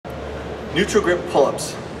Neutral grip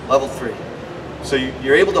pull-ups, level 3. So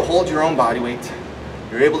you're able to hold your own body weight.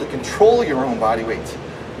 You're able to control your own body weight.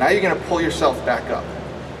 Now you're gonna pull yourself back up.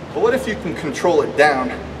 But what if you can control it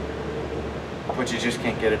down, but you just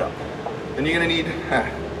can't get it up? Then you're gonna need,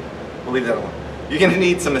 we'll leave that alone. You're gonna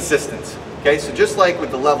need some assistance, okay? So just like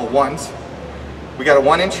with the level 1s, we got a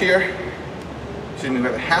 1 inch here, excuse me, we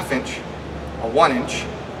have a 1/2 inch, a 1 inch,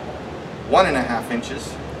 1.5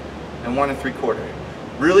 inches, and 1 3/4.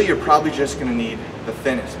 Really, you're probably just gonna need the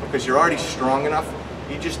thinnest because you're already strong enough.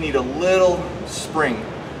 You just need a little spring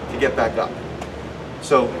to get back up.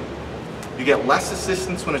 So you get less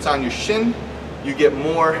assistance when it's on your shin, you get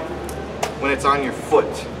more when it's on your foot,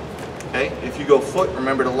 okay? If you go foot,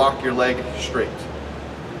 remember to lock your leg straight.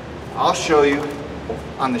 I'll show you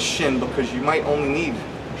on the shin because you might only need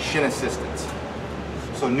shin assistance.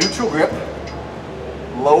 So neutral grip,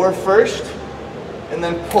 lower first, and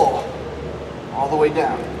then pull all the way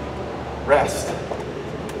down. Rest,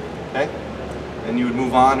 okay? And you would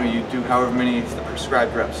move on, or you do however many is the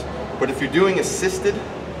prescribed reps. But if you're doing assisted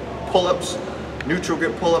pull-ups, neutral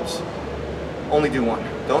grip pull-ups, only do 1.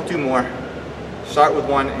 Don't do more. Start with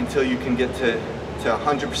 1 until you can get to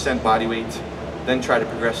 100% body weight, then try to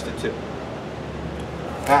progress to 2.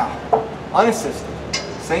 Now, unassisted,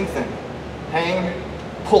 same thing. Hang,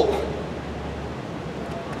 pull.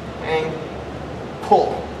 Hang,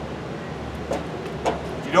 pull.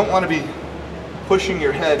 You don't want to be pushing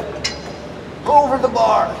your head over the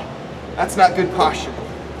bar. That's not good posture,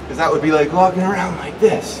 because that would be like walking around like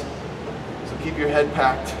this. So keep your head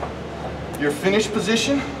packed. Your finished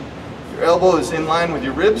position, your elbow is in line with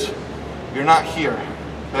your ribs. You're not here,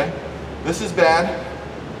 okay? This is bad.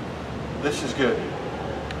 This is good.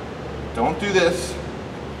 Don't do this.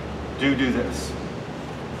 Do this.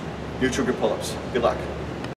 Neutral grip pull-ups. Good luck.